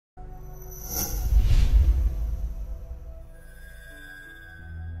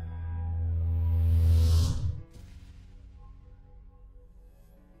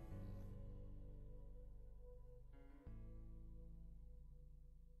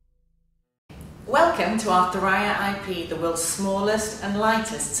Welcome to our Thuraya IP, the world's smallest and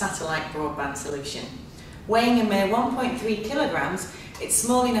lightest satellite broadband solution. Weighing a mere 1.3 kilograms, it's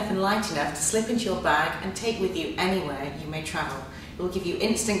small enough and light enough to slip into your bag and take with you anywhere you may travel. It will give you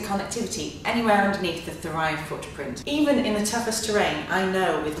instant connectivity anywhere underneath the Thuraya footprint. Even in the toughest terrain, I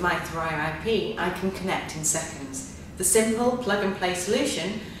know with my Thuraya IP I can connect in seconds. The simple plug-and-play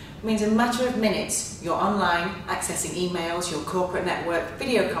solution means in a matter of minutes you're online, accessing emails, your corporate network,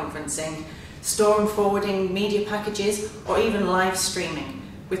 video conferencing, store and forwarding media packages, or even live streaming.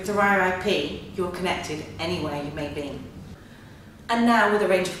 With Thuraya IP, you're connected anywhere you may be. And now with a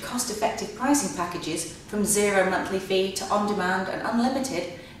range of cost-effective pricing packages from zero monthly fee to on-demand and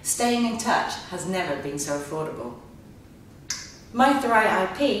unlimited, staying in touch has never been so affordable. My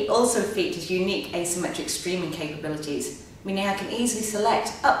Thuraya IP also features unique asymmetric streaming capabilities, meaning I can easily select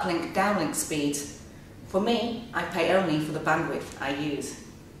uplink, downlink speeds. For me, I pay only for the bandwidth I use.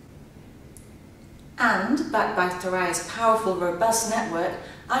 And, backed by Thuraya's powerful, robust network,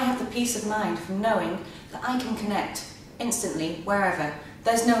 I have the peace of mind from knowing that I can connect instantly wherever.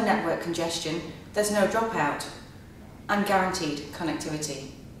 There's no network congestion, there's no dropout. I'm guaranteed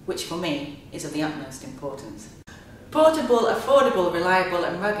connectivity, which for me is of the utmost importance. Portable, affordable, reliable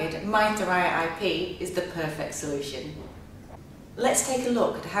and rugged, my Thuraya IP is the perfect solution. Let's take a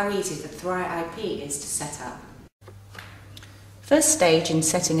look at how easy the Thuraya IP is to set up. First stage in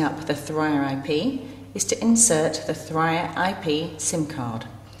setting up the Thuraya IP is to insert the Thuraya IP SIM card.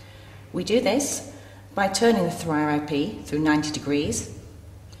 We do this by turning the Thuraya IP through 90 degrees,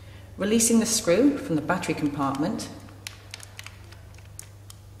 releasing the screw from the battery compartment,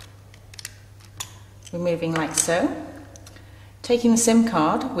 removing like so, taking the SIM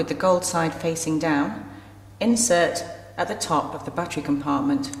card with the gold side facing down, insert at the top of the battery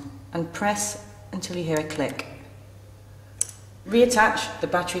compartment and press until you hear a click. Reattach the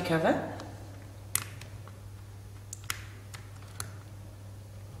battery cover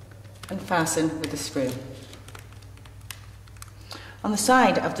and fasten with the screw. On the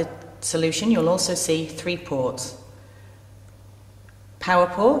side of the solution you'll also see 3 ports: power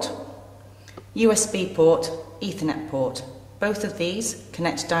port, USB port, Ethernet port. Both of these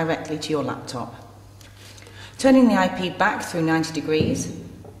connect directly to your laptop. Turning the IP back through 90 degrees,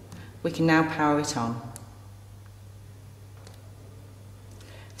 we can now power it on.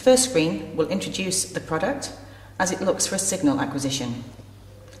 The first screen will introduce the product as it looks for a signal acquisition.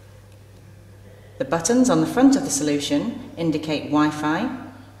 The buttons on the front of the solution indicate Wi-Fi,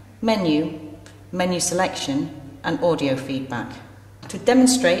 menu selection and audio feedback. To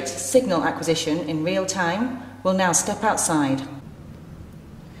demonstrate signal acquisition in real time, we'll now step outside.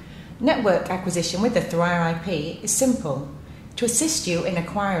 Network acquisition with the Thuraya IP is simple. To assist you in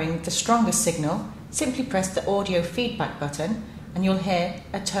acquiring the strongest signal, simply press the audio feedback button and you'll hear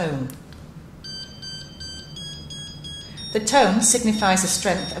a tone. The tone signifies the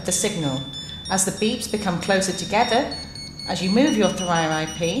strength of the signal. As the beeps become closer together, as you move your Thuraya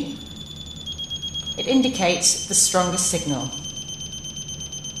IP, it indicates the strongest signal.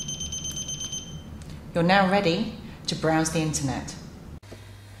 You're now ready to browse the internet.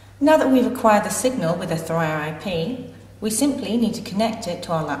 Now that we've acquired the signal with the Thuraya IP, we simply need to connect it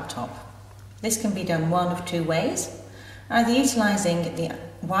to our laptop. This can be done one of 2 ways, either utilising the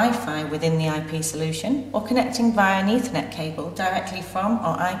Wi-Fi within the IP solution or connecting via an Ethernet cable directly from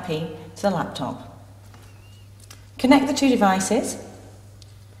our IP to the laptop. Connect the 2 devices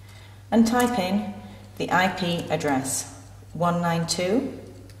and type in the IP address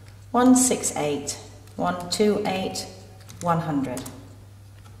 192.168.128.100.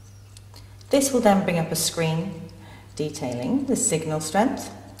 This will then bring up a screen detailing the signal strength,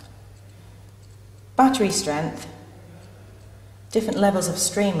 battery strength, different levels of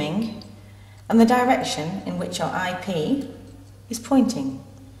streaming and the direction in which our IP is pointing.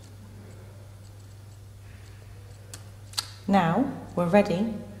 Now we're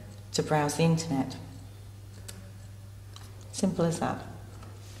ready to browse the internet. Simple as that.